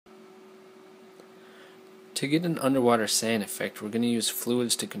To get an underwater sand effect, we're going to use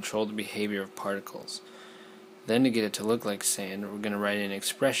fluids to control the behavior of particles. Then to get it to look like sand, we're going to write an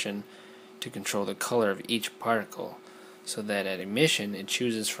expression to control the color of each particle, so that at emission it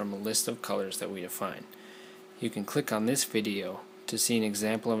chooses from a list of colors that we define. You can click on this video to see an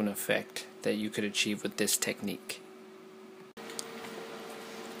example of an effect that you could achieve with this technique.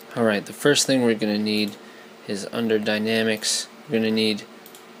 Alright, the first thing we're going to need is under dynamics. We're going to need,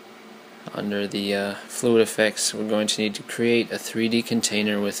 under the fluid effects, we're going to need to create a 3D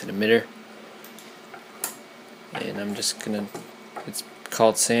container with an emitter. And I'm just going to, it's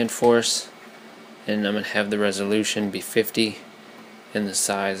called Sand Force, and I'm going to have the resolution be 50 and the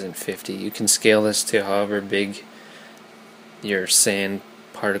size in 50. You can scale this to however big your sand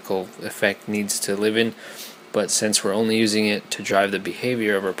particle effect needs to live in, but since we're only using it to drive the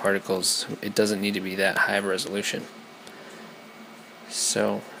behavior of our particles, it doesn't need to be that high of resolution.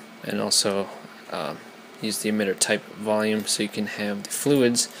 So, and also use the emitter type volume so you can have the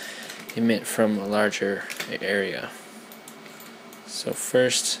fluids emit from a larger area. So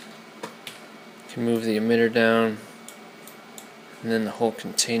first, you can move the emitter down, and then the whole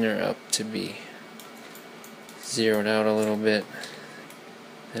container up to be zeroed out a little bit.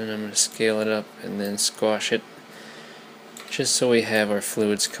 Then I'm going to scale it up and then squash it, just so we have our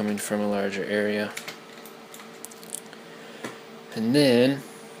fluids coming from a larger area. And then,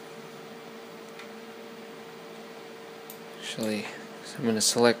 actually, so I'm going to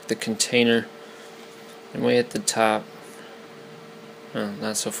select the container, and way at the top, well,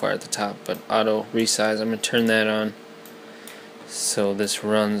 not so far at the top, but auto resize, I'm going to turn that on so this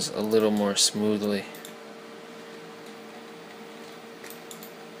runs a little more smoothly.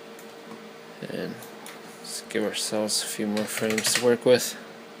 And let's give ourselves a few more frames to work with.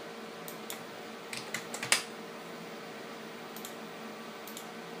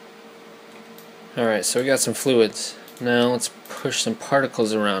 Alright, so we got some fluids. Now let's push some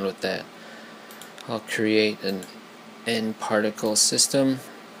particles around with that. I'll create an N particle system.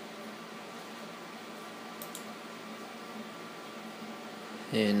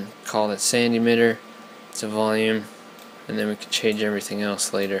 And call it sand emitter. It's a volume, and then we can change everything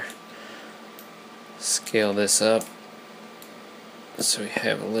else later. Scale this up so we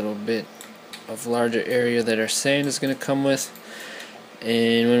have a little bit of larger area that our sand is going to come with,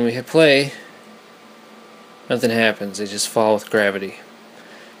 and when we hit play, nothing happens. They just fall with gravity.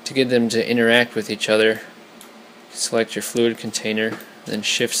 To get them to interact with each other, select your fluid container, then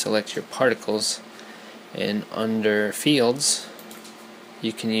shift select your particles, and under fields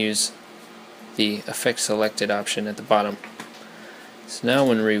you can use the effect selected option at the bottom. So now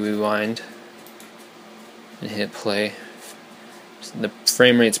when we rewind and hit play, the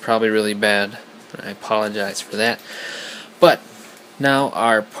frame rate's probably really bad. I apologize for that. But now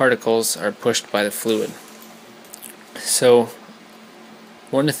our particles are pushed by the fluid. So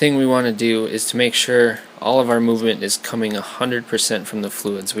one thing we want to do is to make sure all of our movement is coming 100% from the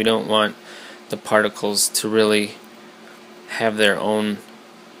fluids. We don't want the particles to really have their own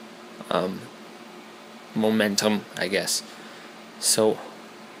momentum, I guess. So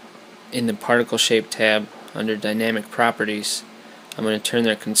in the particle shape tab under dynamic properties, I'm going to turn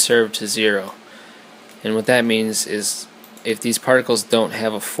their conserve to 0. And what that means is if these particles don't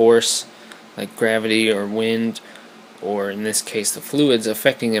have a force like gravity or wind, or in this case the fluids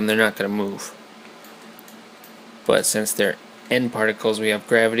affecting them, they're not going to move. But since they're N particles, we have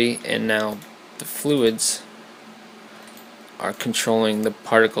gravity, and now the fluids are controlling the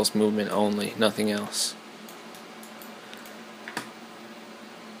particles' movement only, nothing else.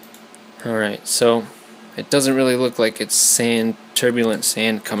 Alright, so it doesn't really look like it's sand, turbulent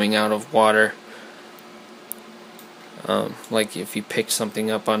sand coming out of water, like if you pick something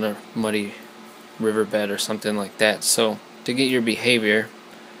up on a muddy riverbed or something like that. So to get your behavior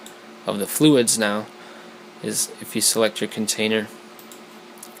of the fluids now is if you select your container,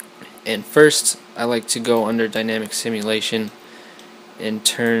 and first I like to go under dynamic simulation and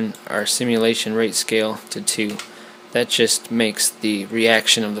turn our simulation rate scale to 2. That just makes the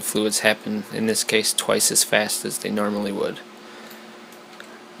reaction of the fluids happen, in this case, twice as fast as they normally would.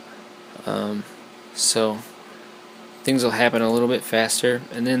 So things will happen a little bit faster,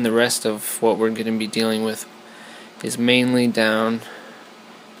 and then the rest of what we're going to be dealing with is mainly down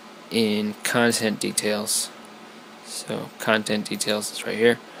in content details. So content details is right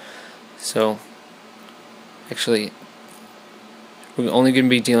here. So actually we're only going to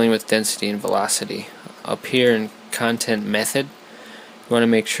be dealing with density and velocity. Up here in content method, you want to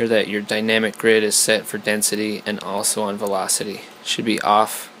make sure that your dynamic grid is set for density and also on velocity. It should be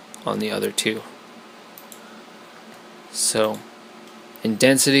off on the other two. So in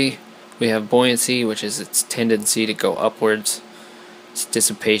density, we have buoyancy, which is its tendency to go upwards. Its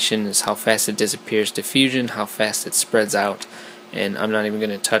dissipation is how fast it disappears. Diffusion, how fast it spreads out. And I'm not even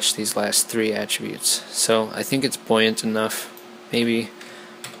going to touch these last three attributes. So I think it's buoyant enough. Maybe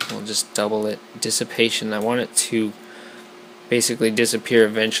we'll just double it. Dissipation, I want it to basically disappear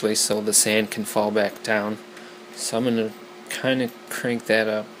eventually so the sand can fall back down. So I'm going to kind of crank that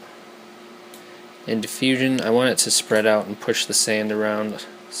up. And diffusion, I want it to spread out and push the sand around.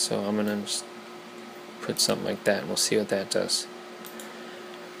 So I'm going to just put something like that and we'll see what that does.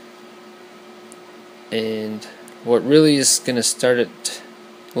 And what really is going to start it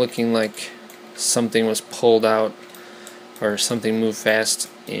looking like something was pulled out or something moved fast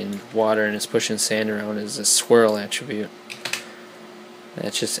in water and is pushing sand around is a swirl attribute.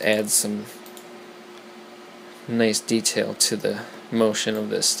 That just adds some nice detail to the motion of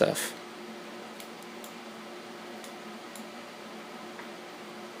this stuff.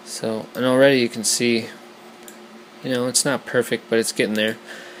 So, and already you can see, it's not perfect, but it's getting there.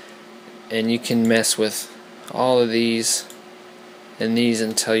 And you can mess with all of these and these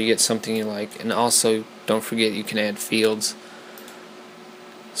until you get something you like. And also, don't forget, you can add fields.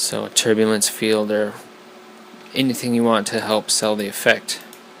 So a turbulence field or anything you want to help sell the effect.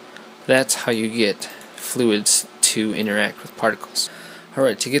 That's how you get fluids to interact with particles.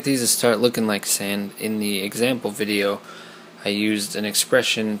 Alright, to get these to start looking like sand, in the example video I used an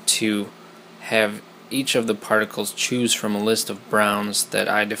expression to have each of the particles choose from a list of browns that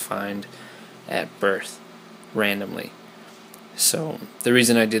I defined at birth randomly. So the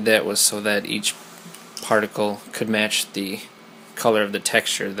reason I did that was so that each particle could match the color of the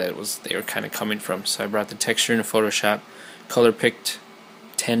texture that they were kind of coming from. So I brought the texture into Photoshop, color picked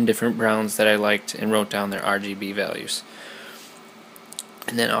 10 different browns that I liked, and wrote down their RGB values.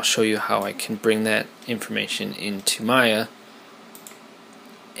 And then I'll show you how I can bring that information into Maya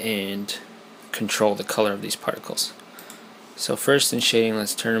and control the color of these particles. So first in shading,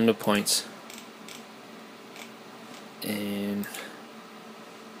 let's turn them to points. And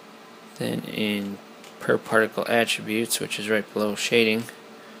then in per particle attributes, which is right below shading,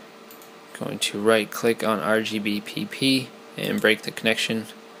 going to right click on RGB PP and break the connection.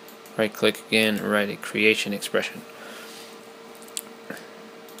 Right click again and write a creation expression.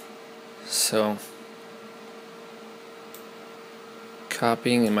 So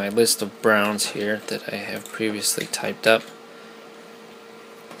copying in my list of browns here that I have previously typed up.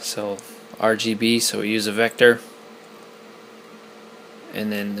 So RGB, so we use a vector,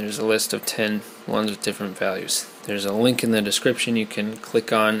 and then there's a list of 10 ones with different values. There's a link in the description you can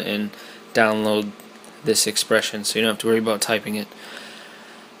click on and download this expression so you don't have to worry about typing it.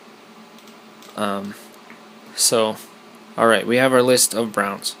 Alright, we have our list of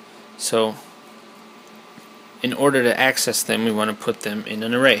browns. So in order to access them, we want to put them in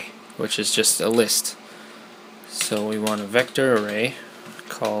an array, which is just a list. So we want a vector array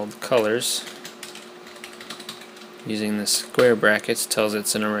called colors. Using the square brackets tells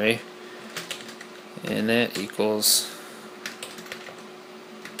it's an array, and that equals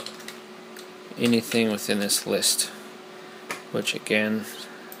anything within this list, which again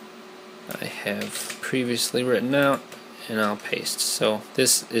I have previously written out, and I'll paste. So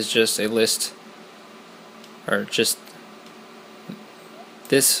this is just a list, or just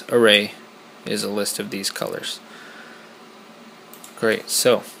this array is a list of these colors. Great.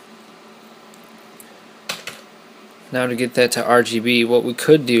 So now to get that to RGB, what we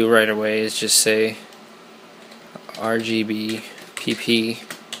could do right away is just say RGB PP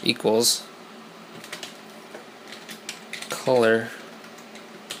equals color,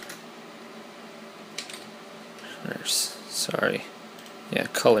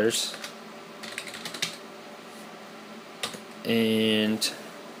 colors, and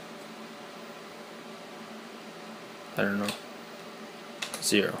I don't know,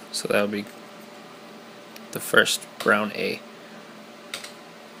 0. So that would be the first brown A.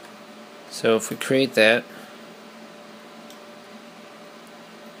 So if we create that,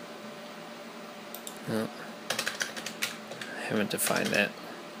 I haven't defined that.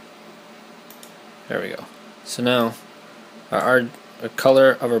 There we go. So now our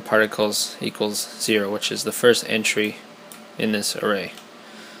color of our particles equals 0, which is the first entry in this array.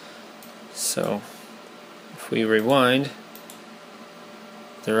 So if we rewind,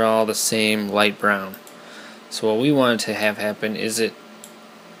 they're all the same light brown. So what we want to have happen is that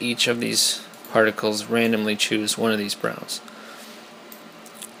each of these particles randomly choose one of these browns.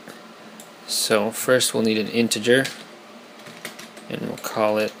 So first we'll need an integer, and we'll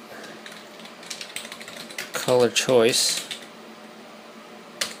call it color choice,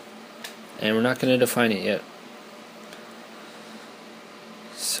 and we're not going to define it yet.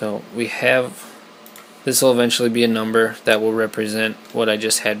 So So we have, this will eventually be a number that will represent what I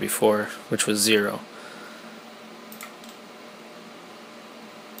just had before, which was 0.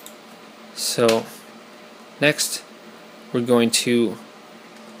 So next we're going to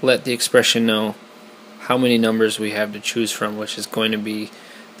let the expression know how many numbers we have to choose from, which is going to be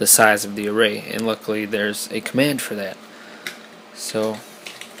the size of the array, and luckily there's a command for that. So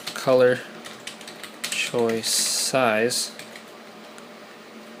color choice size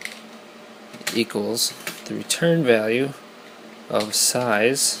equals the return value of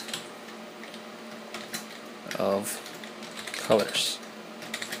size of colors,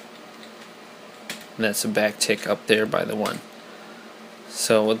 and that's a backtick up there by the 1.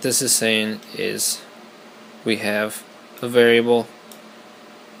 So what this is saying is we have a variable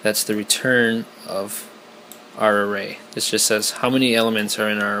that's the return of our array. This just says how many elements are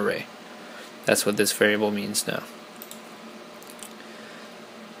in our array. That's what this variable means now.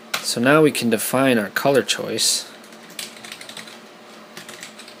 So now we can define our color choice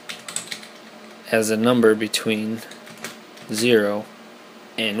as a number between 0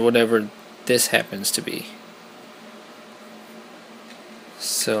 and whatever this happens to be.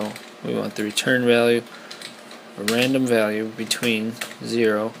 So we want the return value, a random value between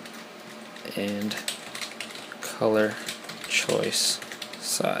 0 and color choice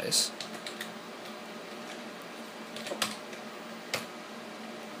size.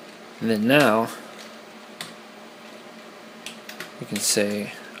 And then now we can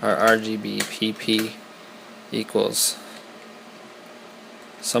say our RGB PP equals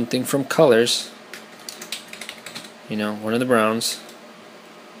something from colors, you know, one of the browns,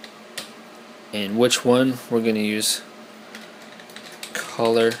 and which one we're going to use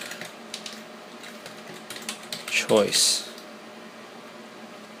color choice.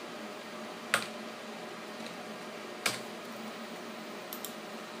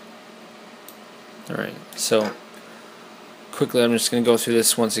 Alright, so quickly I'm just going to go through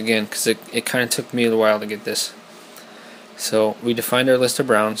this once again because it kind of took me a while to get this. So we defined our list of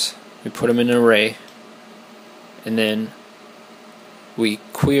browns, we put them in an array, and then we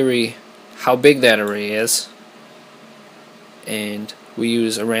query how big that array is, and we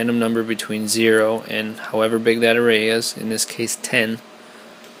use a random number between 0 and however big that array is, in this case 10,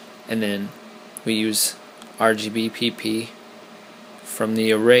 and then we use RGB PP from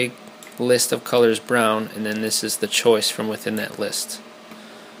the array list of colors brown, and then this is the choice from within that list.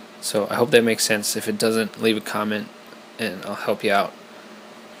 So I hope that makes sense. If it doesn't, leave a comment and I'll help you out.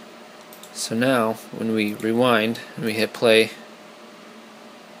 So now when we rewind and we hit play,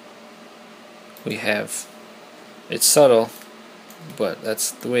 we have, it's subtle, but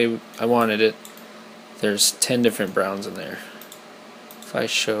that's the way I wanted it. There's 10 different browns in there. If I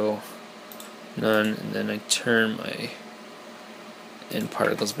show none and then I turn my end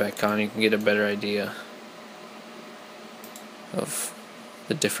particles back on, you can get a better idea of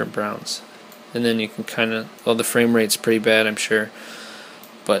the different browns. And then you can kind of, well, the frame rate's pretty bad, I'm sure,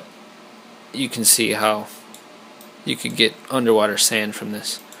 but you can see how you could get underwater sand from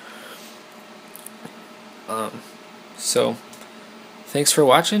this. So thanks for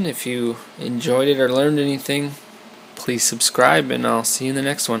watching. If you enjoyed it or learned anything, please subscribe, and I'll see you in the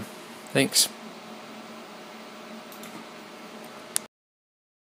next one. Thanks.